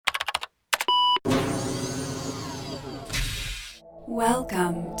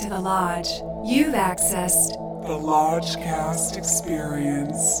Welcome to the Lodge. You've accessed The Lodgecast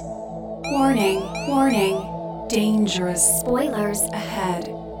Experience. Warning, warning, dangerous spoilers ahead.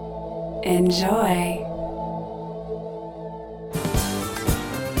 Enjoy.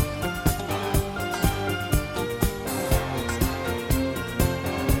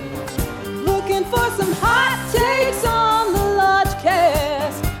 Looking for some hot takes on the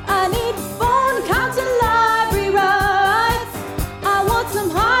Lodgecast. I need phone counting library rights. I want some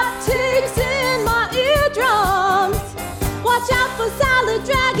hot takes in my eardrums. Watch out for salad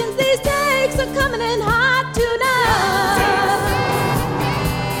dragons. These takes are coming in hot tonight.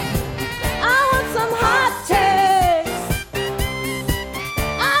 I want some hot takes.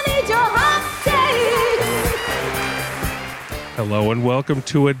 I need your hot takes. Hello and welcome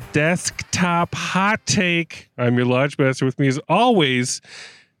to a desktop hot take. I'm your Lodge Master. With me as always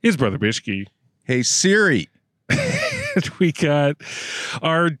is Brother Bishke. Hey Siri. And we got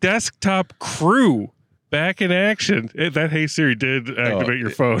our desktop crew back in action. That Hey Siri did activate your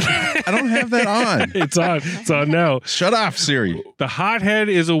phone. I don't have that on. It's on. It's on now. Shut off, Siri. The hothead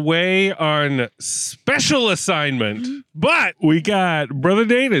is away on special assignment, but we got Brother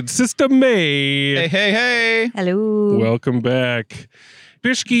Nate and Sister May. Hey. Hello. Welcome back.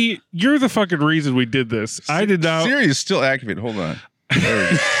 Bishke, you're the fucking reason we did this. I did not. Siri is still activated. Hold on.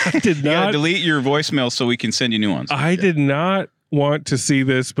 There we go. I did You gotta not. delete your voicemail so we can send you new ones. I did not want to see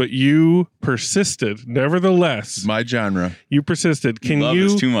this, but you persisted. Nevertheless, My genre. you persisted. Can Love you,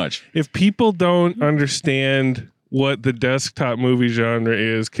 this too much. if people don't understand what the desktop movie genre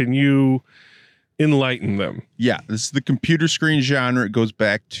is, can you enlighten them? Yeah, this is the computer screen genre. It goes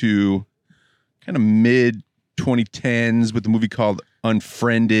back to kind of mid 2010s with a movie called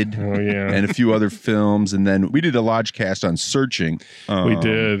Unfriended Oh yeah, and a few other films. And then we did a Lodgecast on Searching. we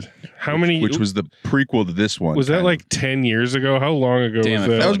did. How many? Which was the prequel to this one. was that kind of. like 10 years ago? How long ago Damn, was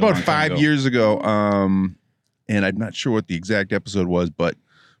it that? That was like a about long time 5 ago. years ago. And I'm not sure what the exact episode was, but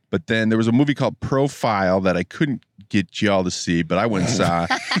then there was a movie called Profile that I couldn't get y'all to see, but I went and saw.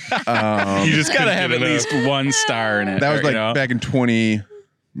 You just Gotta couldn't have get at enough. least one star in it. That was or, like you know? back in 20,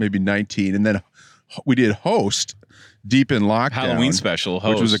 maybe 19. And then we did Host, Deep in Lockdown. Halloween special.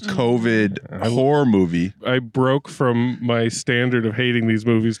 Which was a host. COVID horror movie. I broke from my standard of hating these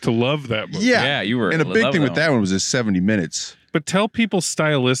movies to love that movie. Yeah, you were. And a big love thing with that one was it's 70 minutes. But tell people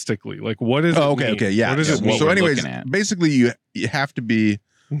stylistically, like what is it Oh, okay, mean? yeah. What does yeah. it mean? So we're anyways, looking at. basically you have to be,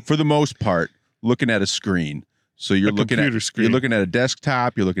 for the most part, looking at a screen. So you're A looking computer at screen. you're looking at a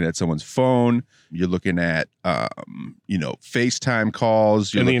desktop, you're looking at someone's phone, you're looking at FaceTime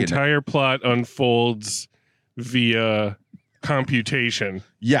calls, you're And the looking at, entire plot unfolds via computation.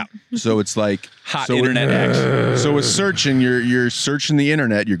 yeah. So it's like Hot so internet action. So with searching, you're searching the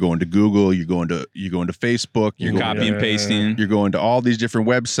internet. You're going to Google. You're going to Facebook. You're going, copy and pasting. You're going to all these different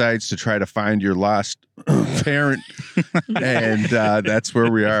websites to try to find your lost parent, and that's where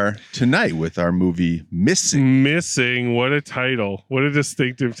we are tonight with our movie Missing. Missing. What a title. What a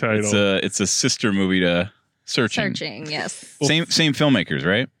distinctive title. It's a sister movie to Searching. Yes. Same filmmakers,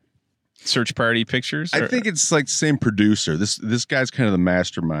 right? Search Party Pictures. I think it's like the same producer. This guy's kind of the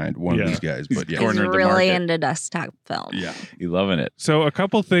mastermind. One Yeah. of these guys, but yeah, Corner He's of the really market. into desktop film. yeah. you loving it. So a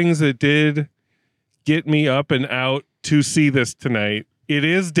couple things that did get me up and out to see this tonight. It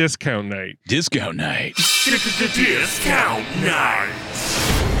is discount night. Disco night. Discount night.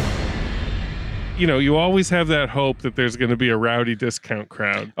 You know, you always have that hope that there's going to be a rowdy discount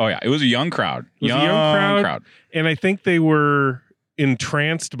crowd. Oh yeah, it was a young crowd. It was a young crowd. And I think they were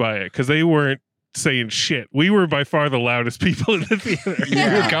entranced by it because they weren't saying shit. We were by far the loudest people in the theater.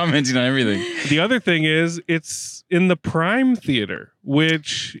 You were commenting on everything. The other thing is it's in the Prime Theater,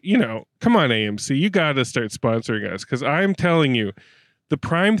 which, you know, come on, AMC, you got to start sponsoring us because I'm telling you, the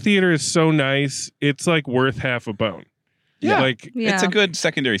Prime Theater is so nice. It's like worth half a bone. Yeah. Like, Yeah. It's a good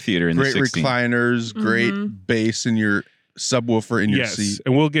secondary theater in Great the 60s. recliners, great bass in your subwoofer in your yes, seat.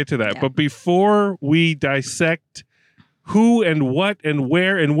 and we'll get to that. Yeah. But before we dissect who and what and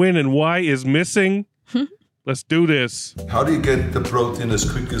where and when and why is missing, let's do this. How do you get the protein as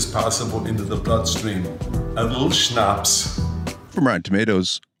quick as possible into the bloodstream? A little schnapps. From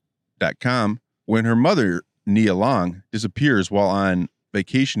RottenTomatoes.com, when her mother, Nia Long, disappears while on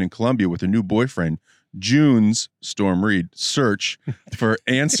vacation in Colombia with her new boyfriend, June's, Storm Reed, search for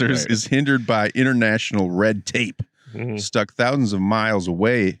answers is hindered by international red tape. Mhm. Stuck thousands of miles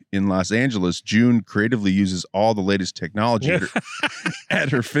away in Los Angeles, June creatively uses all the latest technology at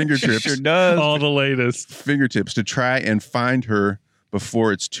her fingertips, Sure does. All the latest. fingertips to try and find her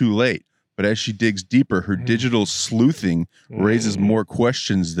before it's too late. But as she digs deeper, her digital sleuthing raises more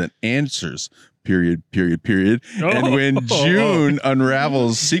questions than answers. Period. And when June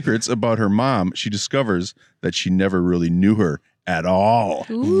unravels secrets about her mom, she discovers that she never really knew her at all.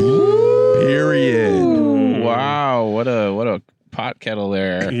 Period. Wow, what a pot kettle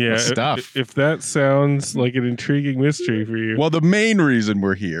there. Yeah, of stuff. If that sounds like an intriguing mystery for you. Well, the main reason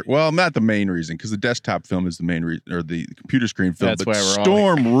we're here, well, not the main reason, because the desktop film is the main reason, or the computer screen film. That's but why we're all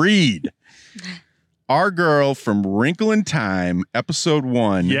Storm Reed, our girl from Wrinkle in Time, episode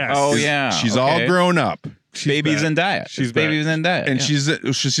 1. Yes. Oh, is- yeah, she's okay. all grown up, Baby back. Zendaya. She's It's Baby back. Zendaya. and yeah. she's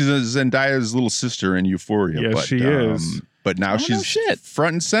Zendaya's little sister in Euphoria. Yes, but, she is. But now Oh, no she's shit.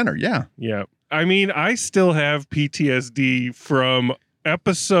 front and center. Yeah. Yeah. I mean, I still have PTSD from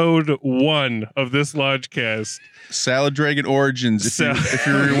episode 1 of this Lodgecast. Salad Dragon Origins. If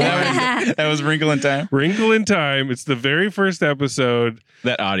you rewind, that was Wrinkle in Time. Wrinkle in Time. It's the very first episode.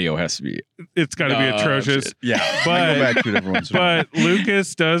 That audio has to be. It's got to be Oh, atrocious. shit. yeah. But- I go back to it every once in a while. But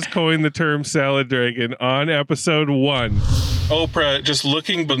Lucas does coin the term salad dragon on episode 1. Oprah just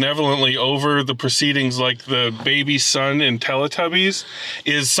looking benevolently over the proceedings like the baby son in Teletubbies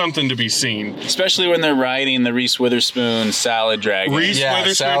is something to be seen. Especially when they're riding the Reese Witherspoon salad dragon. Reese Yeah,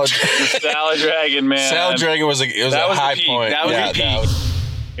 Witherspoon. Salad dragon, man. Salad Dragon was a That was the high peak. point. That was the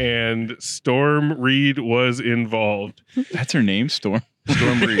peak. And Storm Reed was involved. That's her name, Storm.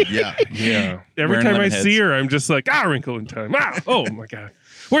 Storm Reed. Yeah. Yeah. Every Wearing time I lemon see heads. her, I'm just like, Wrinkle in Time. Oh my God.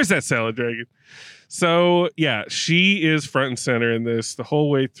 Where's that salad dragon? So, yeah, she is front and center in this the whole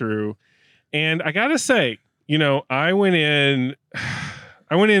way through. And I got to say, I went in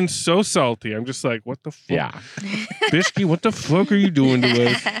so salty. I'm just like, what the fuck? Yeah. Bishki, what the fuck are you doing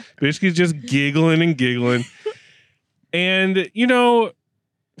to us? Bishki's just giggling and giggling. And,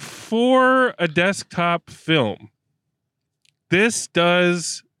 for a desktop film, this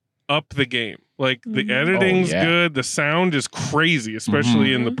does up the game. Like the editing's Oh, yeah. good, the sound is crazy,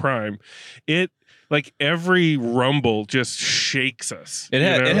 especially in the Prime. It like every rumble just shakes us. It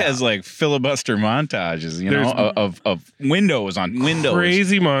has, you know? it has like filibuster montages, There's- of windows on windows.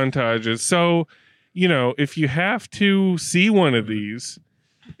 crazy montages. So, if you have to see one of these,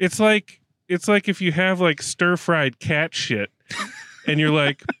 it's like if you have like stir-fried cat shit and you're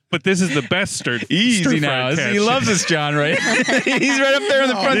like, but this is the best Easy stir-fried now. cat He loves shit. this, John, right? He's right up there in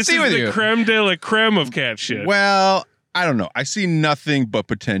the front This seat is with the you. creme de la creme of cat shit. Well, I don't know. I see nothing but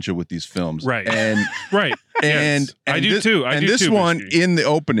potential with these films. Right. And Right. and, Yes. I and do this, too. and this one in the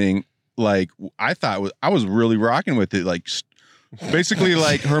opening, like I thought I was really rocking with it. Like basically,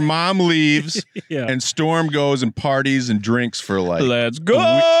 like her mom leaves yeah. and Storm goes and parties and drinks for like Let's go.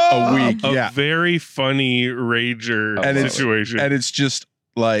 a week. a Yeah, very funny rager And it's- situation. and it's just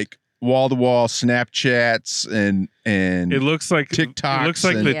like wall to wall Snapchats and it looks like TikToks It looks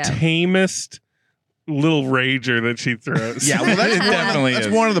like and- the Yeah. tamest little rager that she throws. yeah. Well, that's It definitely that's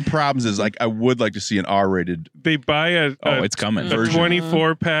is. one of the problems. Is like I would like to see an R-rated. They buy a It's coming. a version.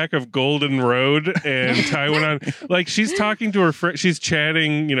 24 pack of Golden Road and tie one on. Like she's talking to her friend, she's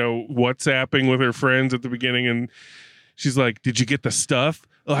chatting, WhatsApping with her friends at the beginning, and she's like, "Did you get the stuff?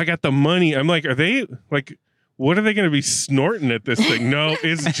 Oh, I got the money." I'm like, "Are they like?" What are they going to be snorting at this thing? No,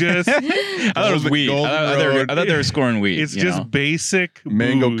 it's just I thought it was weed. Golden I thought they were scoring weed. it's you just know? basic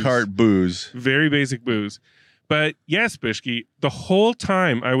Mango booze. cart booze. Very basic booze. But yes, Bishki, the whole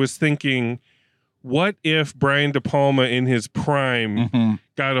time I was thinking, what if Brian De Palma in his prime Mhm.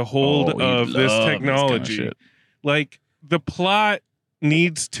 got a hold Oh, he'd of love this kind of technology? shit. Like the plot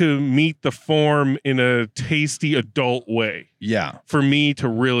needs to meet the form in a tasty adult way Yeah, for me to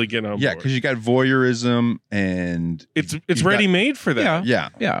really get on yeah, board. because you got voyeurism and It's you ready got- made for that. Yeah. Yeah,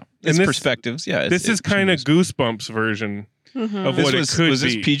 Yeah. It's this- perspectives. Yeah. This is kind of Goosebumps version of This what was, it could was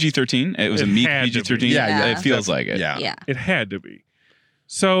be. this PG-13? It was It a meek had to be. PG-13? Yeah, It feels like it. yeah. Yeah. It had to be.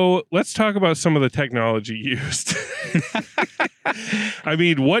 So let's talk about some of the technology used. I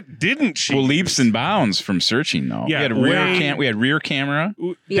mean, what didn't she? Well, leaps use? and bounds from searching though. Yeah, we had rear camera.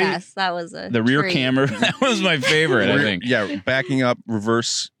 They- Yes, that was a The rear treat. camera that was my favorite. I think. Yeah, backing up,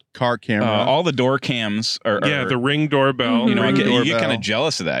 reverse car camera. All the door cams are. Yeah, the Ring doorbell. You know, Ring you get doorbell. kind of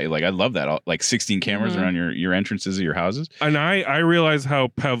jealous of that. Like, I love that. Like 16 cameras around your entrances of your houses. And I realize how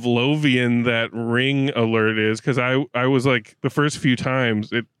Pavlovian that Ring alert is because I was like the first few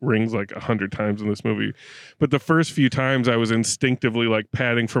times it rings like 100 times in this movie, but the first few times I was instinctively like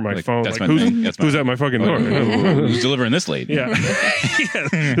patting for my Like, phone, that's like my who's thing. That's my who's at my fucking door? Who's delivering this late? Yeah.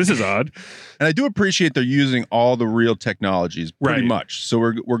 Yeah, this is odd. And I do appreciate they're using all the real technologies pretty Right. much. So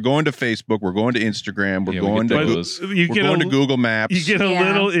we're going to Facebook, we're going to Instagram, we're Yeah, we going get to those. You we're get going a to Google Maps. you get a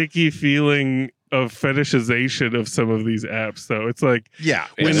Yeah. little icky feeling fetishization of some of these apps, though. It's like Yeah,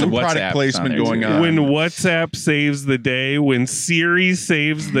 Yeah, with the some WhatsApp's product on placement there, going too. on. when WhatsApp saves the day, when Siri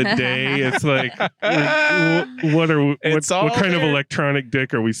saves the day, it's like, It's all what kind of there. electronic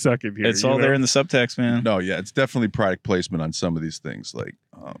dick are we sucking here? It's you all know? there in the subtext, man. No, yeah, it's definitely product placement on some of these things. Like,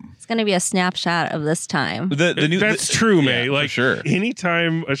 It's going to be a snapshot of this time. The new That's true, yeah, May. for Like, sure.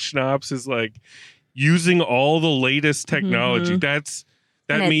 anytime a schnapps is like using all the latest technology, that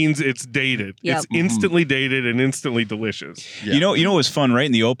And means it's dated. Yep. It's instantly dated and instantly delicious. yeah. You know what was fun, right?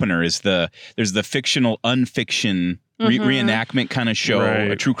 In the opener is there's the fictional unfiction reenactment kind of show,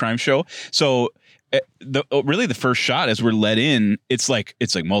 Right. a true crime show. So really the first shot as we're let in, it's like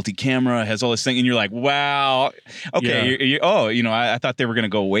multi-camera, has all this thing, and you're like, wow, okay, I thought they were gonna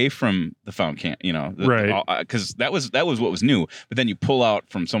go away from the found cam, Right. because that was what was new. But then you pull out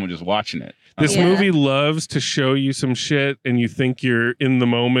from someone just watching it. This Yeah. movie loves to show you some shit and you think you're in the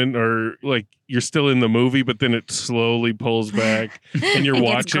moment or like you're still in the movie, but then it slowly pulls back and you're It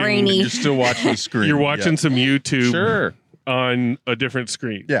gets watching grainy. You're still watching the screen. you're watching some YouTube Sure. on a different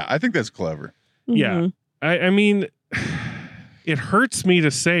screen. Yeah, I think that's clever. Yeah. I mean, it hurts me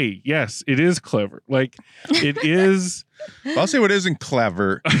to say, yes, it is clever. Like, it is. I'll say what isn't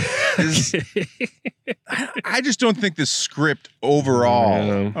clever is I just don't think the script overall.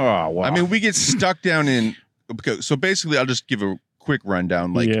 Yeah. Oh wow. I mean, we get stuck down in. So basically, I'll just give a quick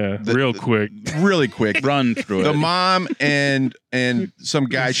rundown. Like, Yeah, real quick. really quick. run through The it. mom and some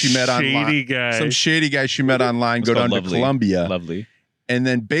guy she met online. Shady guy. Some shady guy she met online It's go down called to Lovely. Colombia. Lovely. And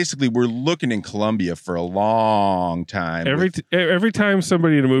then basically we're looking in Colombia for a long time. Every time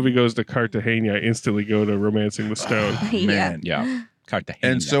somebody in a movie goes to Cartagena, I instantly go to Romancing the Stone. Man. Yeah. Cartagena.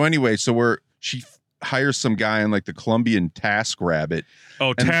 And so anyway, she hires some guy on like the Colombian TaskRabbit.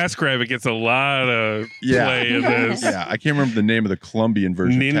 Oh, TaskRabbit gets a lot of Yeah. play in this. Yeah, I can't remember the name of the Colombian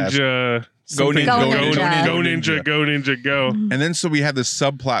version. of Task- Ninja. Go something- Ninja. Go Ninja. Go Ninja. Go. And then so we have this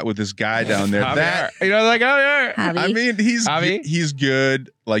subplot with this guy down there. That like, oh yeah. Javi. I mean, Javi? he's good.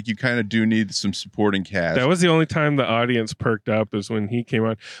 Like you kind of do need some supporting cast. That was the only time the audience perked up is when he came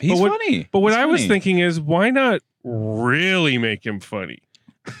on. He's what- funny. But what He's I was funny. thinking is, why not really make him funny?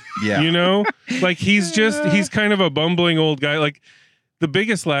 yeah. You know, like he's kind of a bumbling old guy. Like the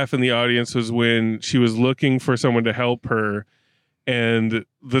biggest laugh in the audience was when she was looking for someone to help her, and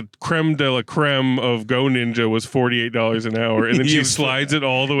the creme de la creme of Go Ninja was $48 an hour, and then she slides it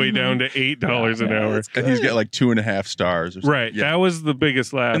all the way down to $8 an hour. And he's got like 2.5 stars. Or something. Right, Yeah. that was the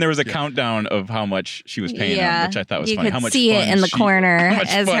biggest laugh. And there was a countdown of how much she was paying him, which I thought was you funny. could How much see fun it in the she- corner how much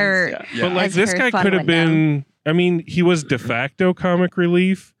as fun- her. yeah. Yeah. But like as this her guy fun could have went down. been. I mean, he was de facto comic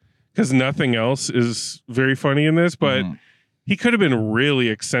relief because nothing else is very funny in this. But Mhm. he could have been really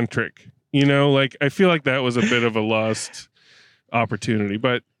eccentric. You know, like I feel like that was a bit of a lost opportunity.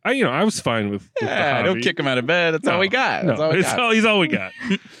 But I was fine with the Yeah, hobby. don't kick him out of bed. That's all we got. That's No, all we got. he's all we got.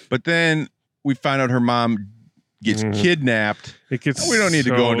 But then we find out her mom gets Mhm. kidnapped. It gets. We don't need to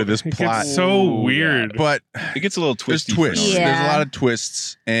go into this it plot. Gets so Ooh, weird. But It gets a little there's twisty. twists. for no Yeah. There's a lot of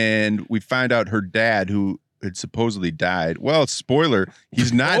twists. And we find out her dad, who had supposedly died. Well, spoiler,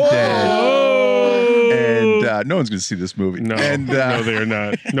 he's not dead. And no one's going to see this movie. No, And no, they are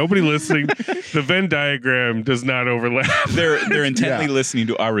not. Nobody listening. The Venn diagram does not overlap. They're intently Yeah. listening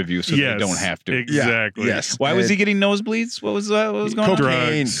to our review, so Yes, they don't have to. Exactly. yes. Why was And he getting nosebleeds? What was going on?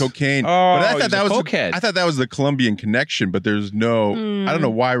 cocaine? Drugs. Cocaine. Oh, but I he's thought that a was cokehead. I thought that was the Colombian connection. But there's no. Mm. I don't know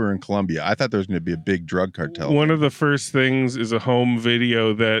why we're in Colombia. I thought there was going to be a big drug cartel. One of the first things is a home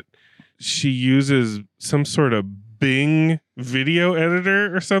video that she uses some sort of Bing video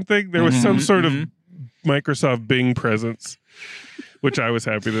editor or something. There was some sort of Microsoft Bing presence, which I was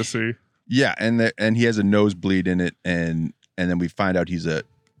happy to see. Yeah, and he has a nosebleed in it, and then we find out he's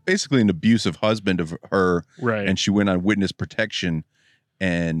basically an abusive husband of her, Right. and she went on witness protection,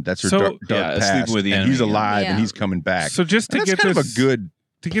 and that's her So- dark Yeah, past. sleeping with the and he's enemy, alive, yeah. and he's coming back. So just to And that's get kind this of a good.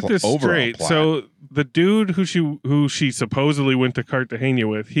 to get pl- this overall straight, plot. so the dude who she supposedly went to Cartagena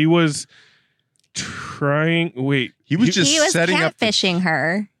with, he was trying. Wait, He was just He was setting up catfishing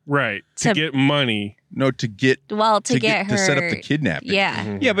her. right to to- get money. to get Well, to get her to set up the kidnapping. Yeah,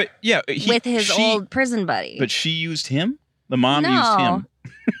 Mhm. Yeah, but with his old prison buddy. But she used him. The mom No. used him.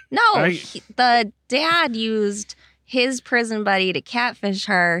 No, the dad used his prison buddy to catfish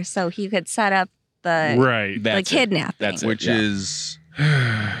her so he could set up the Right. That's it. kidnapping. That's it. Which yeah. is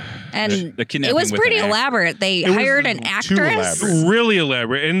and the kidnapping it was with pretty an axe. elaborate. They It was hired an too actress. elaborate. really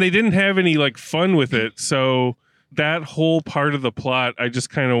elaborate, and they didn't have any like fun with it. So that whole part of the plot, I just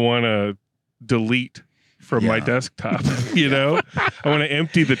kind of want to delete from my Yeah. desktop. You know, I want to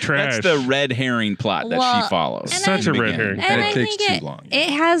empty the trash. That's the red herring plot that Well, she follows. and Such in a the red beginning. herring. And it I takes think too long.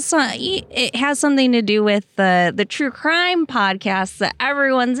 It has something to do with the true crime podcasts that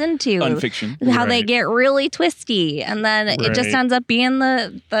everyone's into. Unfiction. How they Right. get really twisty, and then it just Right. ends up being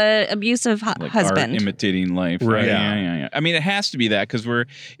the abusive Like husband. art imitating life. Right. Yeah. I mean, it has to be that because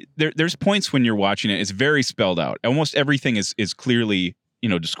there's points when you're watching it, it's very spelled out. Almost everything is clearly,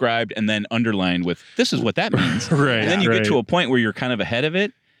 described and then underlined with this is what that means. Right. And then you right. get to a point where you're kind of ahead of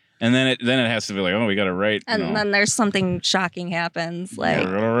it, and then it has to be like, oh, we got to write. and then there's something shocking happens. Like, we're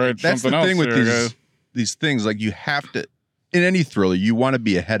gonna write That's the something thing else with here, guys. these things. Like you have to, in any thriller, you want to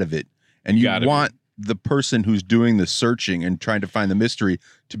be ahead of it, and you Gotta be. want the person who's doing the searching and trying to find the mystery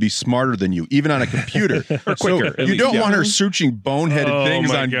to be smarter than you, even on a computer. Or quicker, at So you least, don't yeah. want her searching boneheaded Oh things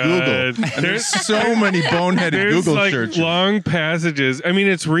my on God. Google. And there's so many boneheaded There's Google like searches. long passages. I mean,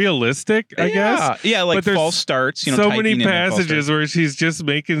 it's realistic, I guess. Yeah, like But there's false starts. so typing many in the false passages starts. where she's just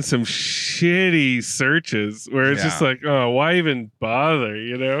making some shitty searches where it's just Yeah. like, oh, why even bother?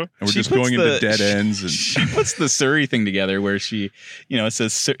 You know? And we're She just puts going into the- dead ends. And She puts the Surrey thing together where she, it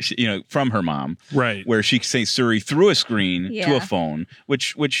says, from her mom, Right. where she says Surrey through a screen to Yeah. a phone,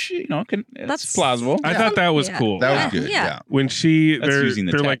 which it's That's- plausible. I thought that was Yeah. cool. that was good. Yeah. Yeah. When That's using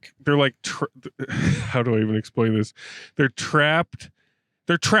the they're tech. like how do I even explain this? They're trapped.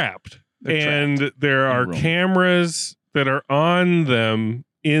 They're trapped. And there In a are room. cameras that are on them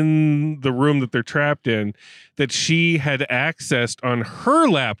in the room that they're trapped in that she had accessed on her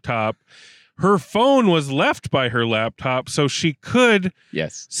laptop. Her phone was left by her laptop, so she could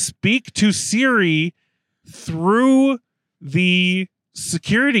Yes. speak to Siri through the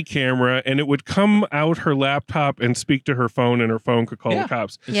security camera, and it would come out her laptop and speak to her phone, and her phone could call Yeah. the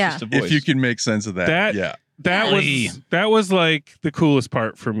cops. It's Yeah. just a voice. If you can make sense of that. That- yeah. That was like the coolest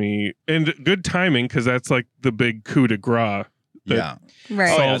part for me, and good timing because that's like the big coup de grace. that- Yeah.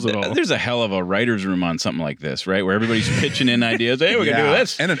 right. solves it all. There's a hell of a writer's room on something like this, right? Where everybody's pitching in ideas. Hey, we can do Yeah.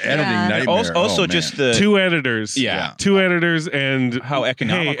 this. And an editing Yeah. nightmare. Also, Oh, just man. the Two editors, yeah. two editors, and How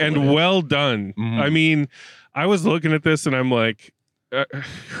economical Hey, and it is. well done. Mhm. I mean, I was looking at this and I'm like,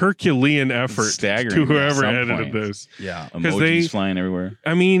 Herculean effort staggering to at whoever some edited points. this. Yeah. 'Cause Emojis they- flying everywhere.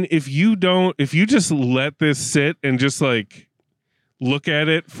 I mean, if you just let this sit and just like look at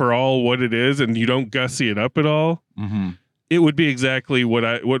it for all what it is, and you don't gussy it up at all, Mm-hmm. it would be exactly what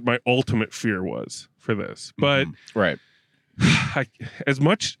my ultimate fear was for this. But Right. as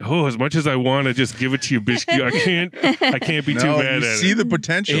much as I want to just give it to you, Bishki, I can't be too No, mad you at see it. the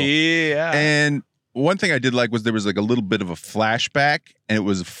potential. Yeah. And one thing I did like was there was like a little bit of a flashback, and it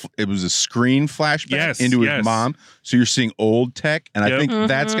was a screen flashback Yes, into his yes. mom. So you're seeing old tech, and Yep. I think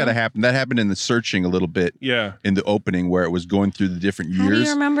that's Mhm. got to happen. That happened in the searching a little bit Yeah, in the opening where it was going through the different How do years.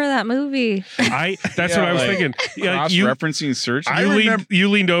 you remember that movie? that's Yeah, what I was like, thinking. Yeah, you Cross-referencing search. I you remember-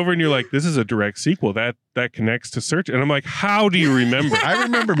 leaned over and you're like, "This is a direct sequel that connects to Search," and I'm like, "How do you remember?" I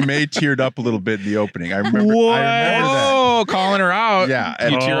remember May teared up a little bit in the opening. I remember. What? I remember Oh, calling her out. Yeah,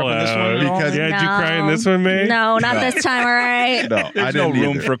 Did you and- tear up in this one? at all? Because- yeah, did you cry in this one, May? No, not No. this time. All right. that. No, I There's no didn't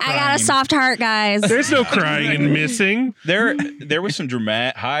room either. for I crying. got a soft heart, guys. There's no crying and missing. There was some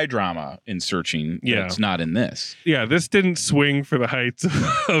high drama in searching. Yeah. That's not in this. Yeah, this didn't swing for the heights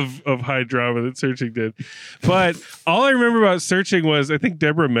of high drama that Searching did. But all I remember about Searching was I think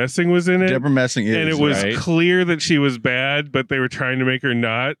Deborah Messing was in it. Deborah Messing is and it was right. clear that she was bad, but they were trying to make her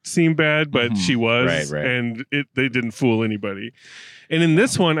not seem bad, but Mhm. she was, Right. and they didn't fool anybody. And in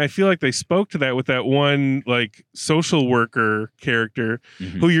this one, I feel like they spoke to that with that one like social worker character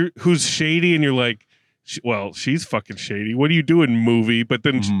Mhm. who's shady, and you're like, well, she's fucking shady. What do you do in movie? But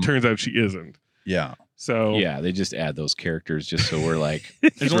then Mhm. turns out she isn't. Yeah. So Yeah, they just add those characters just so we're like,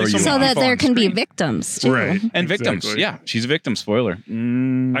 there's Throw only you so off. so many that people there on can be screen. victims too. right And victims. Exactly. Yeah, she's a victim. Spoiler.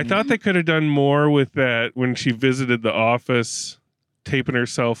 I thought they could have done more with that when she visited the office, taping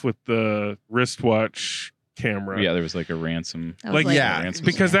herself with the wristwatch camera. Yeah, there was like a ransom. That was Like, yeah, ransom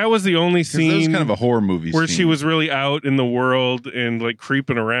because scam. that was the only 'Cause that was scene kind of a horror movie where she scene. was really out in the world and like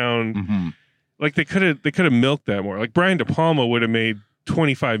creeping around. Mhm. Like they could have milked that more. Like Brian De Palma would have made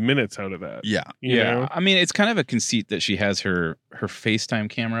 25 minutes out of that. Yeah. You yeah, know? I mean, it's kind of a conceit that she has her FaceTime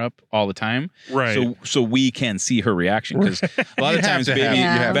camera up all the time, Right. so we can see her reaction because a lot You of have times to baby, have- you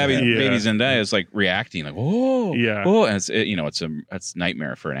have baby, to. baby Yeah. Zendaya is like reacting like whoa, Yeah. whoa, and it's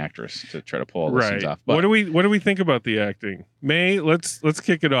nightmare for an actress to try to pull all those right. things off. But What do we think about the acting? May, let's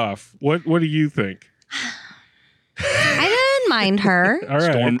kick it off. What do you think? I didn't mind her. All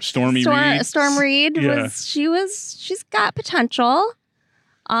right. Stormy Reed. Storm Reed Yeah. she's got potential.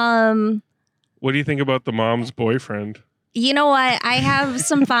 What do you think about the mom's boyfriend? You know what? I have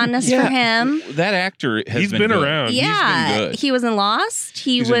some fondness for him. That actor has He's been good. around. Yeah, He's been good. he was in Lost.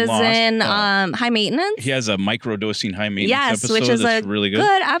 He He's was in Lost. High Maintenance. He has a microdosing high maintenance Yes, episode which is that's a really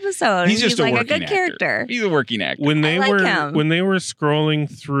good. episode. He's just like a working good actor. character. He's a working actor. When they I like him. when they were scrolling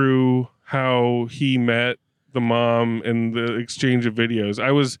through how he met the mom and the exchange of videos,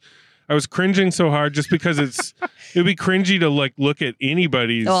 I was cringing so hard just because it'd be cringy to like look at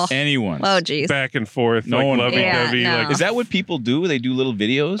anybody's Oh. Anyone. Oh, geez. back and forth, No like one- lovey-dovey. Yeah, no. Like Is that what people do? They do little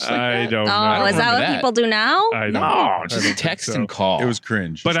videos? Like I that? don't know. Oh, is that remember what that. people do now? I don't No, know. just I don't text think so. and call. It was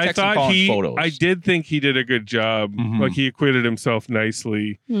cringe. But I text and thought call and photos. I did think he did a good job. Mhm. Like he acquitted himself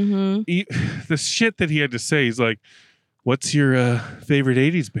nicely. Mm-hmm. The shit that he had to say, he's like, "What's your favorite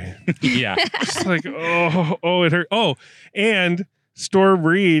 '80s band?" yeah. It's like, oh, it hurt. Oh, and Storm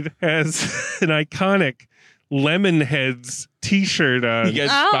Reed has an iconic Lemonheads T-shirt on. You guys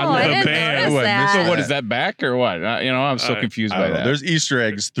Oh, spotted I the didn't band. notice that. So what is that back or what? I'm so confused I by don't know. that. There's Easter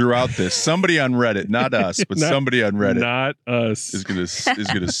eggs throughout this. Somebody on Reddit, not us, but Not- somebody on Reddit Not us. is gonna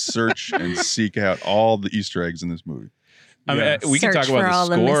search and seek out all the Easter eggs in this movie. I mean, Yes. we can Search talk for about all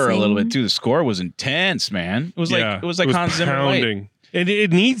the the score a little missing- bit too. The score was intense, man. It was Yeah, like Hans Zimmer light. pounding. And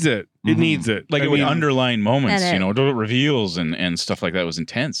it needs it. It Mhm. needs it. Like I it would mean, underline moments, And you know, reveals and stuff like that was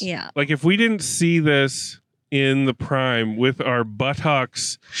intense. Yeah. like if we didn't see this in the prime with our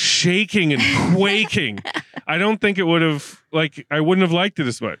buttocks shaking and quaking, I don't think it would have I wouldn't have liked it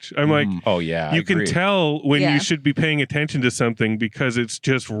as much. I'm like, Mhm. Oh yeah, you I can agree. tell when Yeah. you should be paying attention to something because it's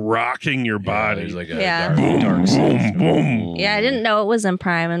just rocking your Yeah, body. there's like a Yeah. dark, Boom, dark boom, sense. boom. Yeah, I didn't know it was in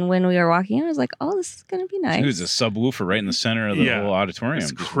Prime, and when we were walking in, I was like, "Oh, this is gonna be nice." Dude, there's a subwoofer right in the center of the Yeah. whole auditorium.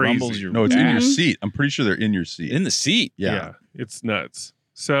 It's Just crazy. rumbles your No, it's in your back. seat. I'm pretty sure they're in your seat. in the seat. Yeah. It's nuts.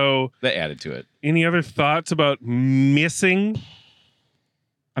 So, That added to it. any other thoughts about missing?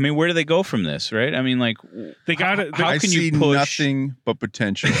 I mean, where do they go from this, right? I mean, like, They got it. how I can see you push? nothing but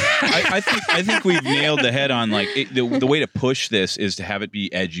potential. I think we've nailed the head on like the way to push this is to have it be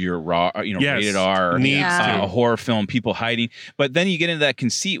edgier, raw, Yes, rated R, needs Yeah. to. a horror film, people hiding. But then you get into that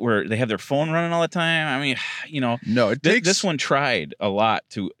conceit where they have their phone running all the time. I mean, you know, No, it takes this one tried a lot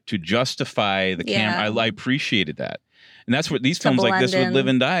to justify the Yeah. camera. I appreciated that, and that's what these To films like this blend would in. live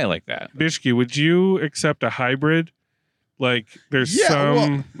and die like that. Bishki, would you accept a hybrid? Like, there's Yeah, some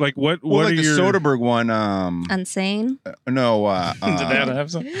well- like what well, are like the your Soderbergh one. Unsane. No, Did that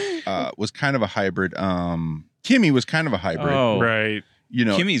have some? was kind of a hybrid. Kimmy was kind of a hybrid. Oh, right? You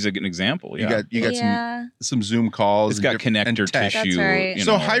know, Kimmy's an example. Yeah, you got Yeah. some Zoom calls. it's got and diff- and connector tech. tissue. That's right. you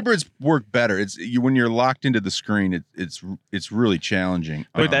So know. hybrids work better. It's when you're locked into the screen. It's really challenging.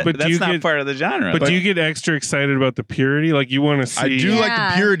 But, But do that's you not get- part of the genre. But do you get extra excited about the purity? Like you want to see? I do like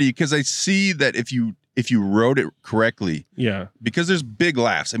Yeah. the purity because I see that if you wrote it correctly, Yeah, because there's big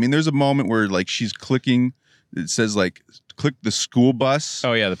laughs. I mean, there's a moment where like she's clicking. It says like click the school bus.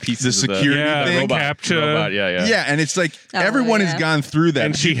 Oh yeah, the pieces The of security Yeah, thing. robot, CAPTCHA. robot, yeah. Yeah, and it's like Oh, everyone yeah. has gone through that.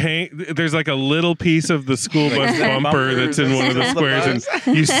 and she there's like a little piece of the school bus bumper that's in one of the squares,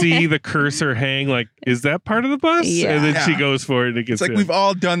 and you see the cursor hang. Like, is that part of the bus? Yeah. And then she Yeah. goes for it, and it It's gets like in. we've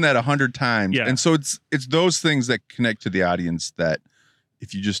all done that 100 times. Yeah. And so it's those things that connect to the audience that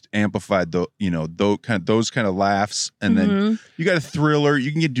if you just amplified those kind of laughs, and then Mhm. you got a thriller,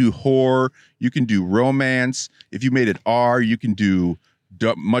 you can do horror, you can do romance. If you made it R, you can do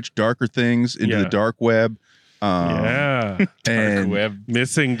much darker things into Yeah. the dark web. yeah, Dark And web.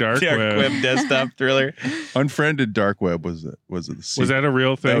 missing dark web. desktop thriller. Unfriended Dark Web was the sequel. Was that a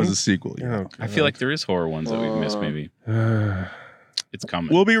real thing? That was a sequel. Yeah. Oh, I feel like there is horror ones that we've missed. Maybe God. it's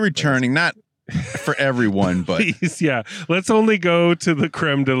coming. We'll be returning, not for everyone, but Please, yeah. Let's only go to the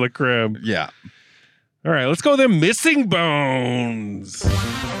creme de la creme. yeah. All right, let's go to Missing Bones.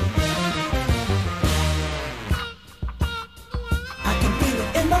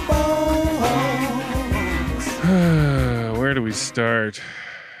 Where do we start?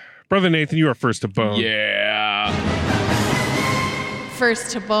 Brother Nathan, you are first to bone. yeah.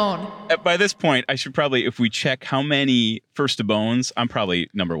 First to bone. By this point, I should probably, if we check how many first to bones, I'm probably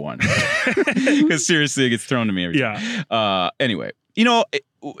number one. Because seriously, it gets thrown to me every time. Yeah. Anyway,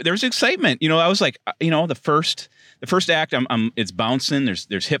 there's excitement. I was like, the first act, it's bouncing.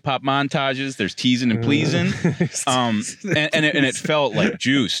 There's hip hop montages. There's teasing and pleasing. And it felt like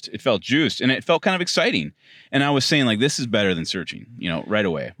juiced. It felt juiced, and it felt kind of exciting. And I was saying like, this is better than Searching. Right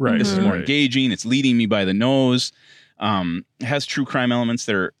away. Right, This is right, more right. engaging. It's leading me by the nose. It has true crime elements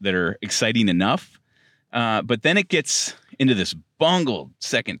that are exciting enough. But then it gets into this bungled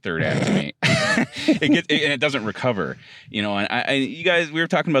second, third act to me. And it doesn't recover, and you guys, we were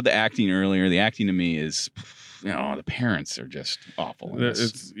talking about the acting earlier. The acting to me is, the parents are just awful. in this.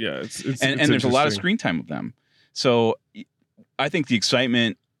 It's and there's a lot of interesting. screen time with them. So I think the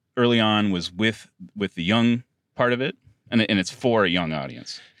excitement early on was with the young part of it, and it's for a young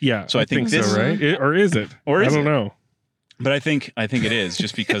audience. Yeah. So I think so, this- right? Or is it? Or is I don't it? know. But I think it is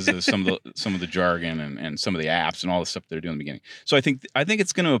just because of some of the jargon and some of the apps and all the stuff they're doing in the beginning. So I think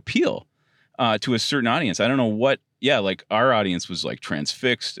it's going to appeal to a certain audience. I don't know what. Yeah, like our audience was like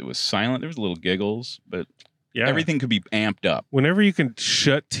transfixed. It was silent. There was little giggles, but Yeah. everything could be amped up. Whenever you can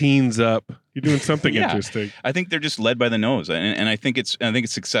shut teens up, you're doing something Yeah. interesting. I think they're just led by the nose, and I think it's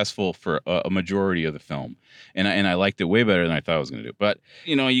successful for a majority of the film, and I liked it way better than I thought I was going to do. But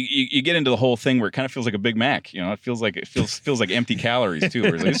you get into the whole thing where it kind of feels like a Big Mac. It feels like empty calories too.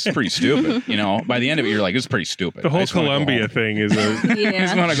 Where it's like, this is pretty stupid. By the end of it, you're like, this is pretty stupid. The I whole just wanna go Columbia home. thing is a I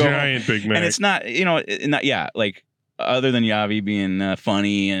just wanna go home. giant Big Mac. And it's not, like other than Yavi being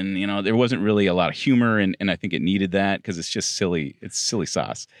funny, and there wasn't really a lot of humor, and I think it needed that because it's just silly. It's silly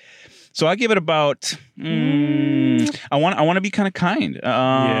sauce. So I give it about. I want to be kind of kind.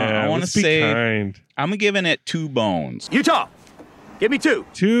 yeah, I want to let's be say kind. I'm giving it 2 bones, Utah, give me 2.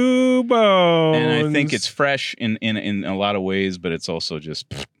 2 bones. and I think it's fresh in a lot of ways, but it's also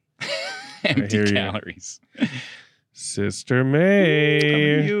just hear empty you. calories. Sister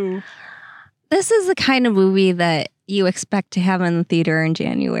May. You. This is the kind of movie that you expect to have in the theater in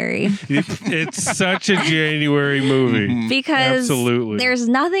January It's such a January movie. Mhm. because Absolutely. there's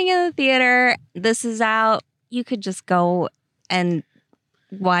nothing in the theater. This is out. You could just go and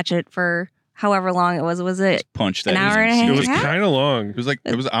watch it for however long it was. Was it? Punch An that. hour and a It was half? kind of long.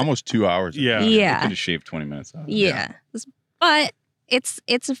 It was almost 2 hours. Yeah. Yeah. Could have shaved 20 minutes out. Yeah. But it's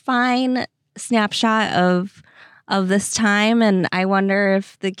a fine snapshot of this time, and I wonder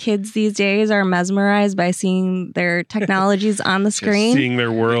if the kids these days are mesmerized by seeing their technologies on the screen. Seeing their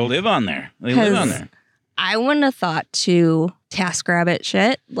They world. live on there. They live on 'Cause there. I wouldn't have thought to TaskRabbit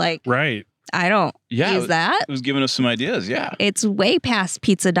shit. Like, Right. I don't Yeah, use that. It was giving us some ideas. Yeah. It's way past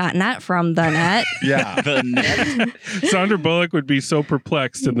pizza.net from the net. Yeah. The net. Sandra Bullock would be so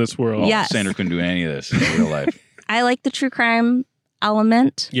perplexed in this world. Yes. Sandra couldn't do any of this in real life. I like the true crime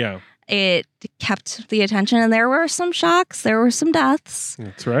element. Yeah. It kept the attention, and there were some shocks. There were some deaths.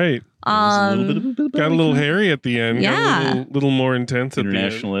 That's right. There's a little bit of Got a little hairy at the end. Yeah. Got a little more intense at the end.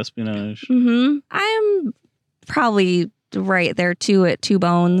 international espionage. I'm probably right there too at 2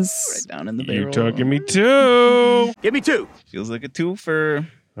 bones. Right down in the barrel. Utah, give me 2. Give me 2. Feels like a 2 for.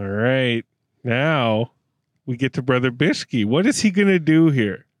 All right. Now we get to Brother Bishke. What is he going to do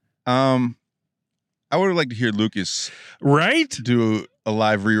here? I would like to hear Lucas Right? do a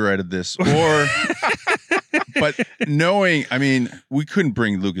live rewrite of this, or but knowing, I mean, we couldn't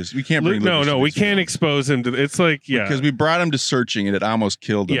bring Lucas. We can't bring Lucas. No, to we this can't film. expose him to. It's like, yeah. because we brought him to Searching and it almost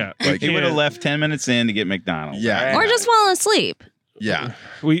killed him. Yeah. like He would have Yeah. left 10 minutes in to get McDonald's. Yeah. Or just falling asleep. yeah.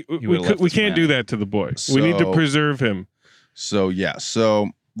 we would've left us can't do mad. that to the boy. We need to So- preserve him. So yeah.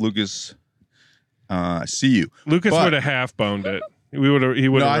 So Lucas, I see you. Lucas But- would have half boned it. He would have. He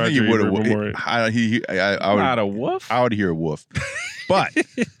would No, have. I think he would have. I Not a woof. I would hear a woof, but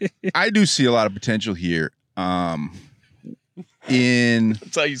I do see a lot of potential here. In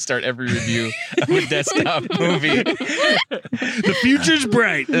That's how you start every review of a desktop movie. The future's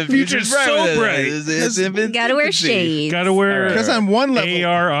bright. The future's so bright. Gotta wear shades. Gotta wear because on one level,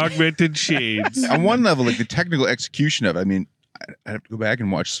 AR augmented shades. on one level, like the technical execution of it. I mean, I have to go back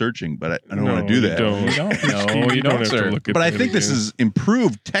and watch Searching, but I don't want to do that. You don't, have sir. to look at But I that think this again. is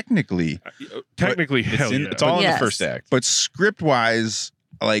improved technically, technically hell yeah. It's all in Yes. the first act. but script wise,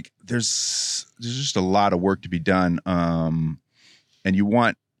 like there's just a lot of work to be done. And you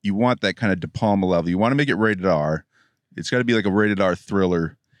want that kind of De Palma level. You want to make it rated R. It's got to be like a rated R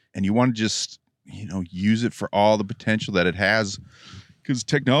thriller, and you want to just use it for all the potential that it has, because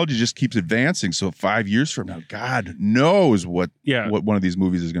technology just keeps advancing. So 5 years from now, God knows what one of these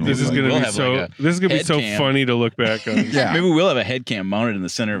movies is going to This look is like. going to We'll be have so. like a This is going to be head so cam. funny to look back on. Yeah. Maybe we'll have a head cam mounted in the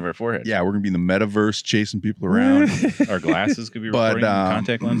center of our forehead. Yeah, we're gonna be in the metaverse chasing people around. Our glasses could be But, recording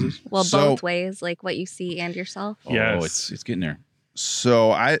contact lenses. Well, So- both ways, like what you see and yourself. Yes. Oh, it's getting there.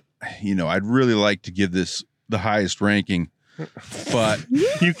 So I'd really like to give this the highest ranking, but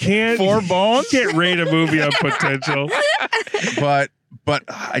You can't 4 bones? You can't rate a movie on potential. but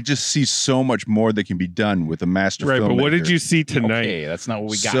I just see so much more that can be done with a master Right, but what did filmmaker. you see tonight? Okay, that's not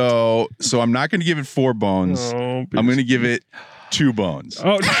what we got. So I'm not going to give it 4 bones. Oh, I'm going to give it 2 bones.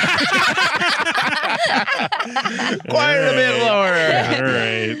 Oh, Quite a bit lower. all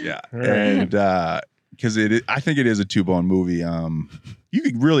right. Yeah, All right. and because I think it is a 2-bone movie. You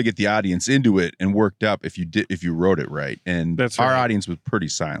could really get the audience into it and worked up if you wrote it right. And That's our right. audience was pretty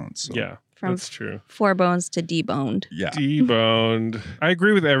silent. So. Yeah, From that's true. 4 bones to deboned. Yeah. Deboned. I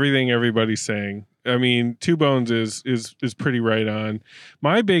agree with everything everybody's saying. I mean, Two Bones is pretty right on.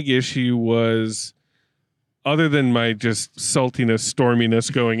 My big issue was, other than my just saltiness,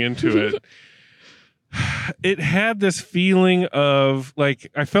 storminess going into it, it had this feeling of like,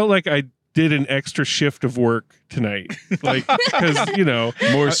 I felt like I did an extra shift of work tonight, like, because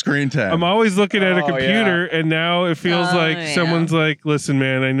more screen time. I'm always looking at a computer, and now it feels someone's like, listen,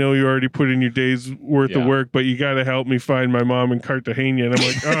 man, I know you already put in your day's worth of work, but you got to help me find my mom in Cartagena. And I'm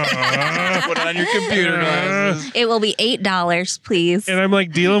like, put on your computer glasses. It will be $8, please. And I'm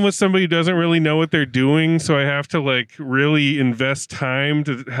like dealing with somebody who doesn't really know what they're doing, so I have to like really invest time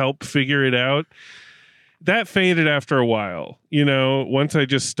to help figure it out. That faded after a while, once I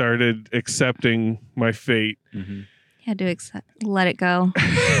just started accepting my fate. Mm-hmm. Had to let it go.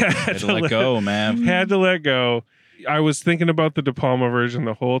 Had to let go, man. Had to let go. I was thinking about the De Palma version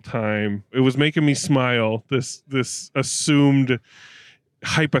the whole time. It was making me smile, this assumed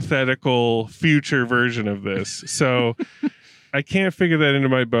hypothetical future version of this. So I can't figure that into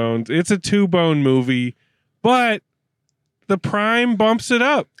my bones. It's a 2-bone movie, but the Prime bumps it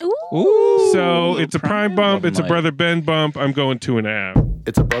up. Ooh. So it's a Prime bump. It's a Brother Ben bump. I'm going 2.5.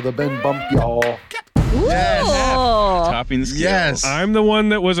 It's a Brother Ben bump, y'all. Topping the scale. Yes. I'm the one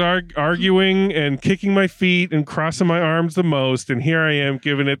that was arguing and kicking my feet and crossing my arms the most, and here I am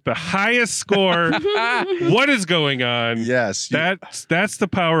giving it the highest score. What is going on? Yes. That's the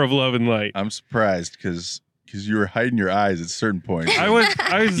power of love and light. I'm surprised because you were hiding your eyes at certain points.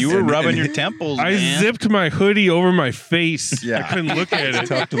 You were rubbing your temples, I man. zipped my hoodie over my face. Yeah. I couldn't look at it. It's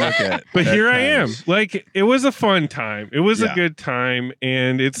tough to look at. But at here I am. times. Like, it was a fun time. It was Yeah. a good time,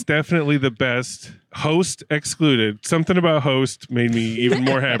 and it's definitely the best. Host excluded. Something about Host made me even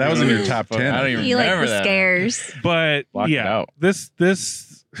more happy. That was in your top 10. I don't even You like remember the that. scares. But Blocked it yeah, out. this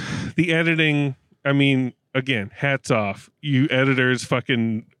the editing, I mean, again, hats off. You editors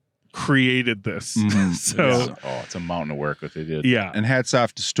fucking created this. Mhm. So It's a mountain of work what they did. yeah. And hats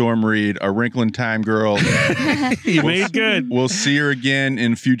off to Storm Reed, a Wrinkle in Time girl. You made good. We'll see her again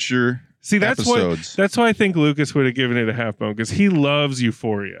in future See, that's episodes. that's why I think Lucas would have given it a half bone, because he loves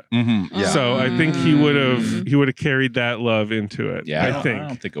Euphoria. Mm-hmm. Yeah. So I think he would have carried that love into it. Yeah, I think. I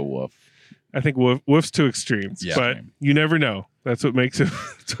don't think a wolf. I think Wolf's too extreme. Yeah. But you never know. That's what makes him.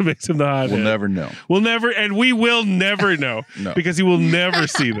 That's what makes him the hothead. We'll never know. We'll never, and we will never know. No. Because he will never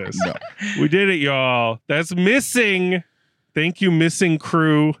see this. No. We did it, y'all. That's missing. Thank you, missing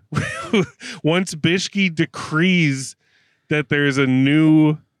crew. Once Bishki decrees that there's a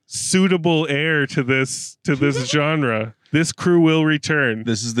new suitable heir to this genre, this crew will return.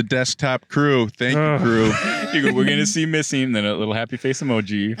 This is the desktop crew. Thank you, crew. We're gonna see missing, and then a little happy face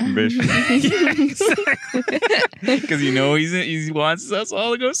emoji from Bish. Because he wants us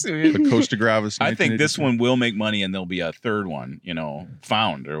all to go see it. The Costa Gravis. I think this one will make money, and there'll be a third one,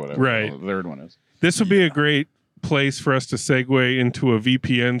 found or whatever. Right. The third one is. This would be a great place for us to segue into a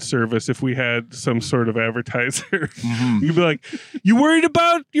VPN service if we had some sort of advertiser. Mm-hmm. You'd be like, you worried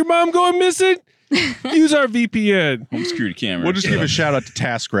about your mom going missing? Use our VPN. Home security camera. We'll just give a shout out to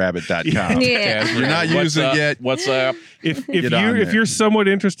TaskRabbit.com. Yeah. You're not using it yet. What's up? If Get on there. you're somewhat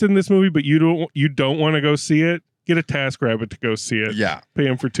interested in this movie, but you don't want to go see it, get a TaskRabbit to go see it. Yeah. Pay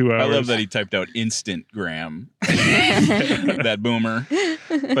him for 2 hours. I love that he typed out Instagram. That boomer.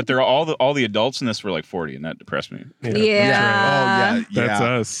 But they're all the adults in this were like 40, and that depressed me. Yeah. Oh, yeah. That's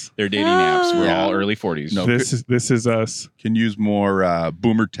yeah. us. Their dating apps were Yeah. all early 40s. No. This is us. Can use more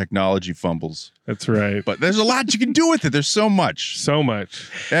boomer technology fumbles. That's right. But there's a lot you can do with it. There's so much. So much.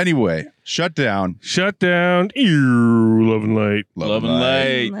 Anyway, shut down. Shut down. Ew, love and light. Love and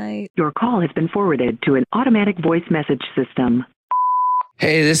light. Like, Your call has been forwarded to an automatic voice message system.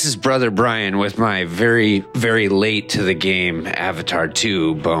 Hey, this is Brother Brian with my very, very late to the game Avatar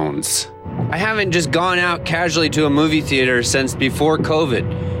 2 Bones. I haven't just gone out casually to a movie theater since before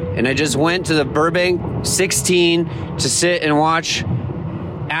COVID, and I just went to the Burbank 16 to sit and watch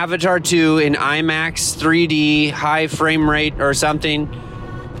Avatar 2 in IMAX 3D high frame rate or something.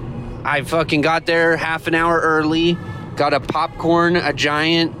 I fucking got there half an hour early, got a popcorn, a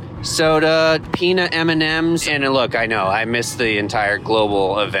giant soda, peanut M&Ms, and look, I know I missed the entire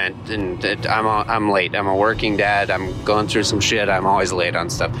global event, and I'm late. I'm a working dad. I'm going through some shit. I'm always late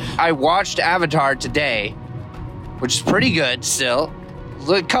on stuff. I watched Avatar today, which is pretty good still.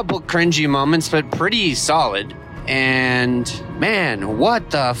 A couple cringy moments, but pretty solid. And man,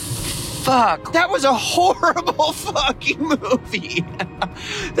 what the fuck? That was a horrible fucking movie.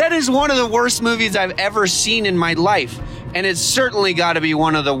 That is one of the worst movies I've ever seen in my life. And it's certainly got to be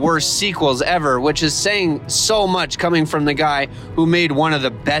one of the worst sequels ever, which is saying so much coming from the guy who made one of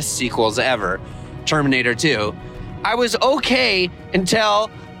the best sequels ever, Terminator 2. I was okay until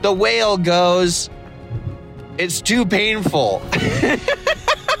the whale goes, "It's too painful."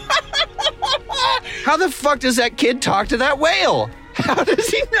 How the fuck does that kid talk to that whale? How does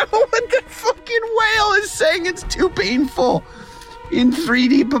he know what the fucking whale is saying? It's too painful in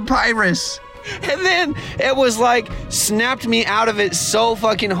 3D papyrus. And then it was like snapped me out of it so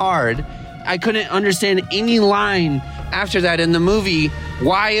fucking hard. I couldn't understand any line after that in the movie,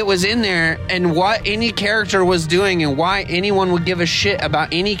 why it was in there and what any character was doing and why anyone would give a shit about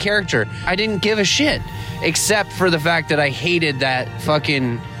any character. I didn't give a shit, except for the fact that I hated that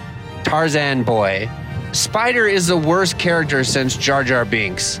fucking Tarzan boy. Spider is the worst character since Jar Jar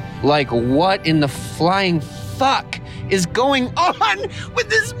Binks. Like, what in the flying fuck is going on with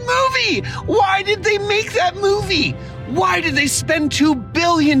this movie? Why did they make that movie? Why did they spend $2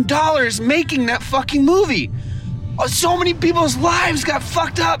 billion making that fucking movie? Oh, so many people's lives got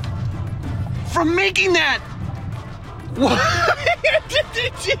fucked up from making that. Why did they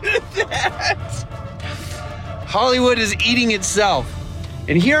do that? Hollywood is eating itself.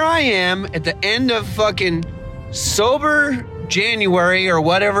 And here I am at the end of fucking sober January or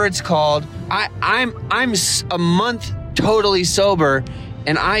whatever it's called. I'm a month totally sober,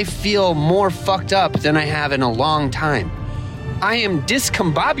 and I feel more fucked up than I have in a long time. I am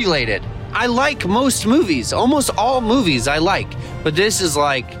discombobulated. I like most movies, almost all movies I like, but this is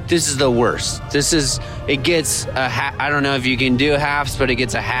the worst. It gets I don't know if you can do halves, but it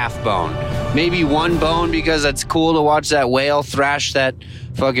gets a half bone. Maybe one bone because it's cool to watch that whale thrash that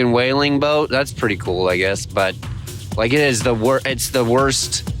fucking whaling boat. That's pretty cool, I guess, but like it's the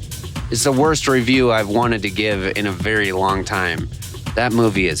worst review I've wanted to give in a very long time. That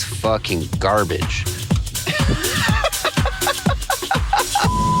movie is fucking garbage.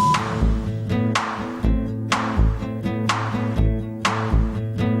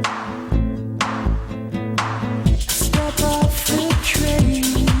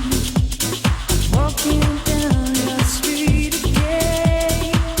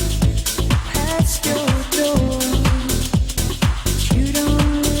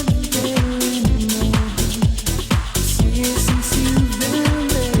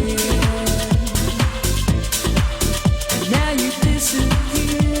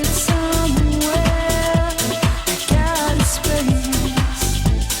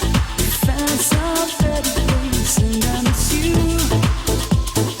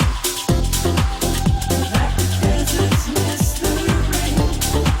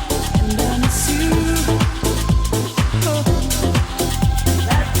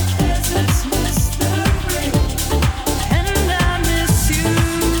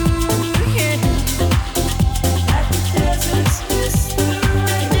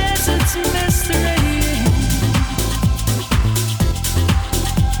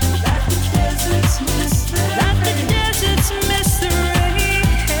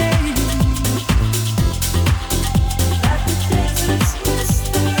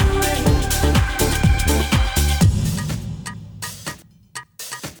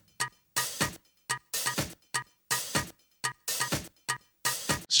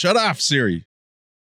 Shut off, Siri.